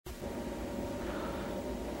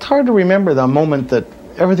It's hard to remember the moment that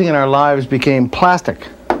everything in our lives became plastic.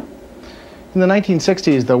 In the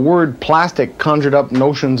 1960s, the word plastic conjured up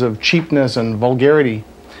notions of cheapness and vulgarity.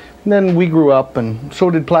 And then we grew up, and so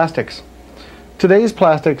did plastics. Today's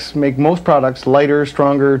plastics make most products lighter,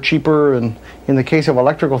 stronger, cheaper, and in the case of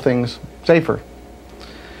electrical things, safer.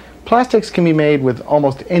 Plastics can be made with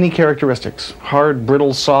almost any characteristics: hard,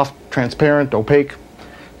 brittle, soft, transparent, opaque.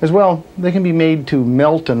 As well, they can be made to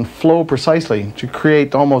melt and flow precisely to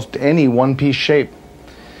create almost any one-piece shape.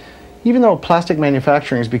 Even though plastic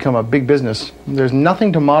manufacturing has become a big business, there's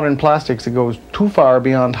nothing to modern plastics that goes too far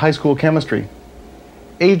beyond high school chemistry.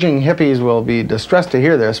 Aging hippies will be distressed to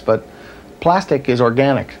hear this, but plastic is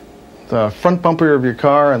organic. The front bumper of your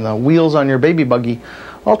car and the wheels on your baby buggy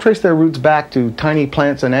all trace their roots back to tiny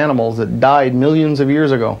plants and animals that died millions of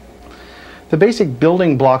years ago. The basic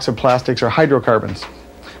building blocks of plastics are hydrocarbons.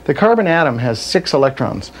 The carbon atom has 6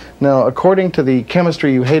 electrons. Now, according to the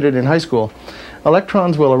chemistry you hated in high school,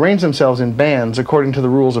 electrons will arrange themselves in bands according to the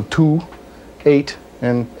rules of 2, 8,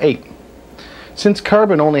 and 8. Since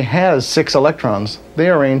carbon only has 6 electrons, they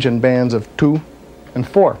arrange in bands of 2 and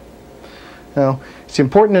 4. Now, it's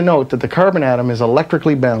important to note that the carbon atom is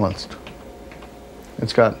electrically balanced.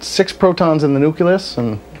 It's got 6 protons in the nucleus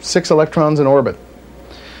and 6 electrons in orbit.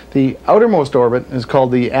 The outermost orbit is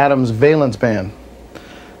called the atom's valence band.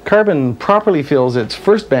 Carbon properly fills its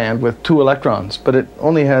first band with 2 electrons, but it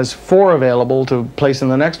only has 4 available to place in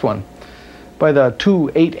the next one. By the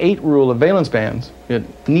 2-8-8 rule of valence bands, it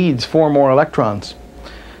needs 4 more electrons.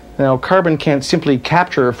 Now, carbon can't simply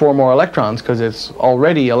capture 4 more electrons because it's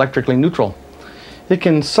already electrically neutral. It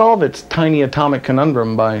can solve its tiny atomic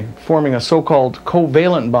conundrum by forming a so-called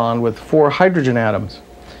covalent bond with 4 hydrogen atoms.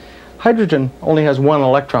 Hydrogen only has 1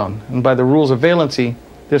 electron, and by the rules of valency,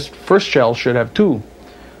 this first shell should have 2.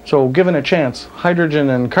 So, given a chance, hydrogen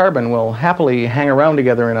and carbon will happily hang around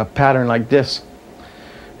together in a pattern like this.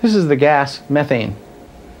 This is the gas methane.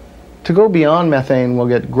 To go beyond methane will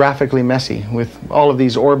get graphically messy with all of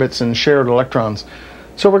these orbits and shared electrons,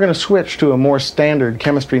 so we're going to switch to a more standard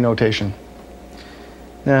chemistry notation.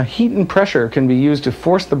 Now, heat and pressure can be used to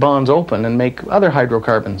force the bonds open and make other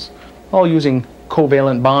hydrocarbons, all using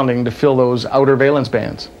covalent bonding to fill those outer valence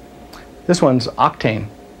bands. This one's octane.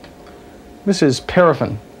 This is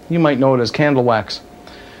paraffin. You might know it as candle wax.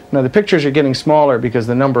 Now, the pictures are getting smaller because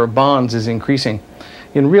the number of bonds is increasing.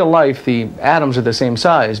 In real life, the atoms are the same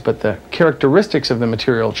size, but the characteristics of the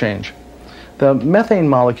material change. The methane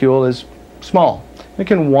molecule is small. It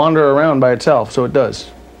can wander around by itself, so it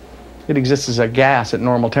does. It exists as a gas at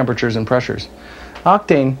normal temperatures and pressures.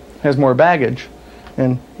 Octane has more baggage,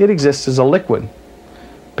 and it exists as a liquid.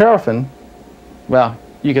 Paraffin, well,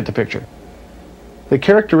 you get the picture. The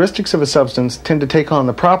characteristics of a substance tend to take on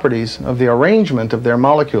the properties of the arrangement of their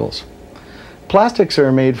molecules. Plastics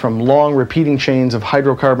are made from long repeating chains of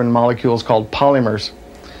hydrocarbon molecules called polymers.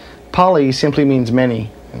 Poly simply means many.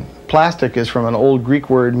 Plastic is from an old Greek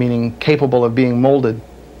word meaning capable of being molded.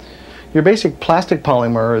 Your basic plastic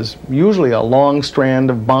polymer is usually a long strand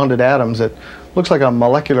of bonded atoms that looks like a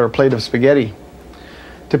molecular plate of spaghetti.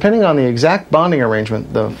 Depending on the exact bonding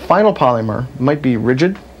arrangement, the final polymer might be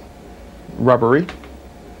rigid, rubbery,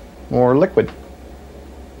 or liquid.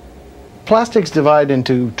 Plastics divide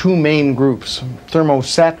into 2 main groups,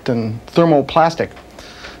 thermoset and thermoplastic.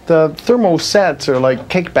 The thermosets are like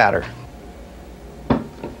cake batter.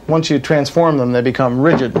 Once you transform them, they become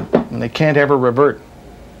rigid and they can't ever revert.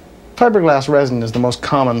 Fiberglass resin is the most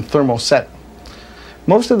common thermoset.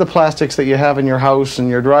 Most of the plastics that you have in your house and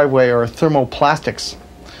your driveway are thermoplastics.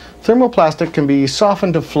 Thermoplastic can be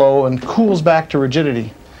softened to flow and cools back to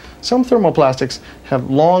rigidity. Some thermoplastics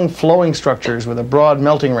have long flowing structures with a broad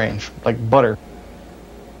melting range, like butter.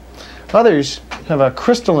 Others have a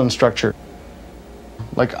crystalline structure,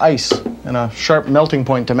 like ice, and a sharp melting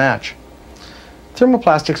point to match.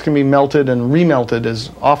 Thermoplastics can be melted and remelted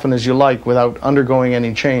as often as you like without undergoing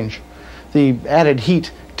any change. The added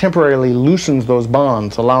heat temporarily loosens those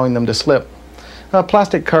bonds, allowing them to slip. A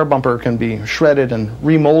plastic car bumper can be shredded and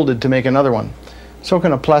remolded to make another one. So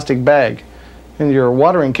can a plastic bag. And your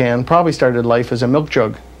watering can probably started life as a milk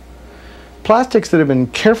jug. Plastics that have been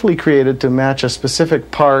carefully created to match a specific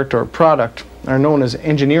part or product are known as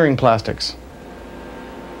engineering plastics.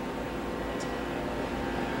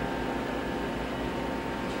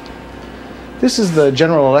 This is the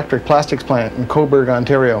General Electric plastics plant in Cobourg,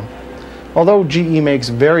 Ontario. Although GE makes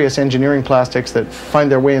various engineering plastics that find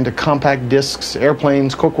their way into compact discs,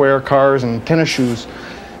 airplanes, cookware, cars, and tennis shoes,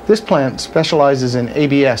 this plant specializes in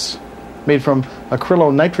ABS, made from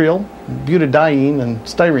acrylonitrile, butadiene, and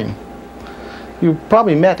styrene. You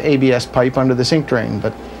probably met ABS pipe under the sink drain,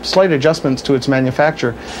 but slight adjustments to its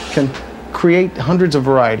manufacture can create hundreds of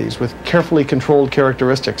varieties with carefully controlled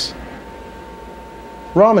characteristics.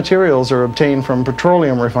 Raw materials are obtained from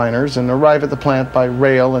petroleum refiners and arrive at the plant by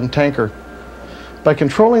rail and tanker. By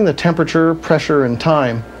controlling the temperature, pressure, and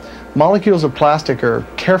time, molecules of plastic are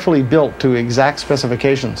carefully built to exact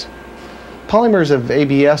specifications. Polymers of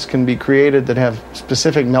ABS can be created that have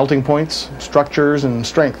specific melting points, structures, and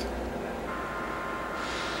strength.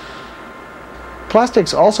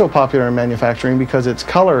 Plastic's also popular in manufacturing because its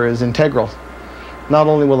color is integral. Not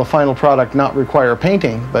only will the final product not require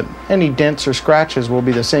painting, but any dents or scratches will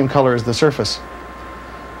be the same color as the surface.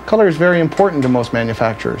 Color is very important to most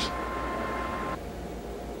manufacturers.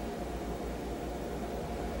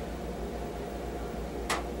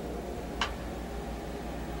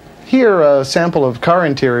 Here, a sample of car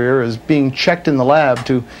interior is being checked in the lab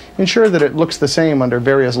to ensure that it looks the same under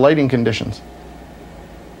various lighting conditions.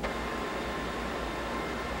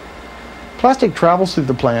 Plastic travels through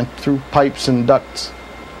the plant through pipes and ducts.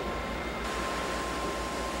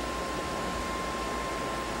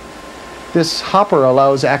 This hopper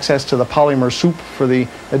allows access to the polymer soup for the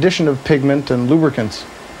addition of pigment and lubricants.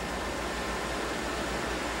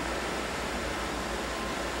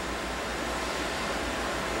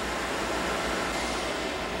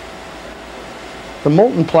 The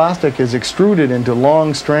molten plastic is extruded into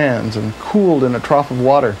long strands and cooled in a trough of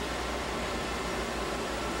water.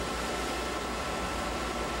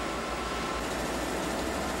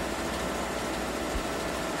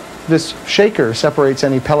 This shaker separates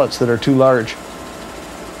any pellets that are too large.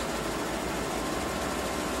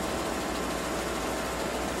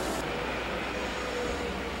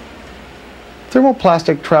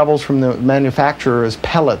 Thermoplastic travels from the manufacturer as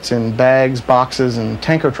pellets in bags, boxes, and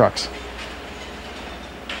tanker trucks.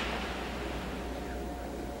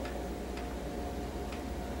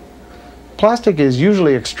 Plastic is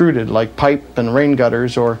usually extruded like pipe and rain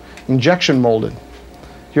gutters or injection molded.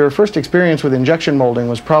 Your first experience with injection molding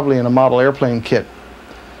was probably in a model airplane kit.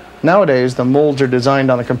 Nowadays, the molds are designed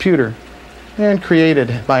on a computer and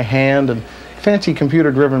created by hand and fancy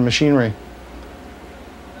computer-driven machinery.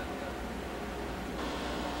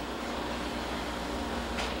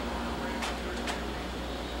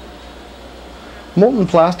 Molten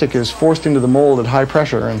plastic is forced into the mold at high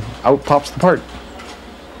pressure and out pops the part.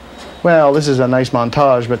 Well, this is a nice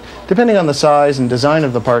montage, but depending on the size and design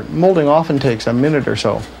of the part, molding often takes a minute or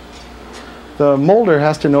so. The molder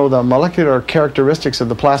has to know the molecular characteristics of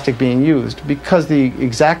the plastic being used because the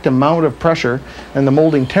exact amount of pressure and the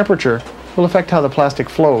molding temperature will affect how the plastic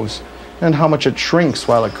flows and how much it shrinks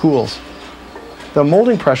while it cools. The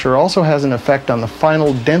molding pressure also has an effect on the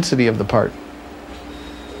final density of the part.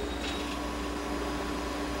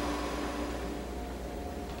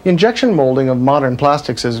 Injection molding of modern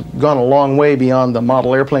plastics has gone a long way beyond the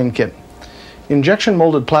model airplane kit. Injection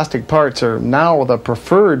molded plastic parts are now the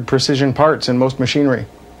preferred precision parts in most machinery.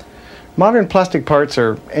 Modern plastic parts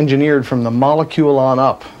are engineered from the molecule on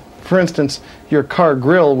up. For instance, your car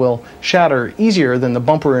grille will shatter easier than the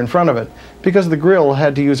bumper in front of it because the grille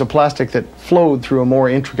had to use a plastic that flowed through a more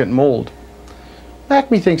intricate mold.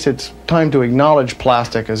 Acme thinks it's time to acknowledge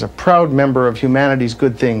plastic as a proud member of humanity's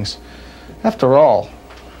good things. After all,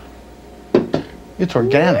 it's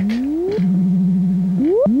organic.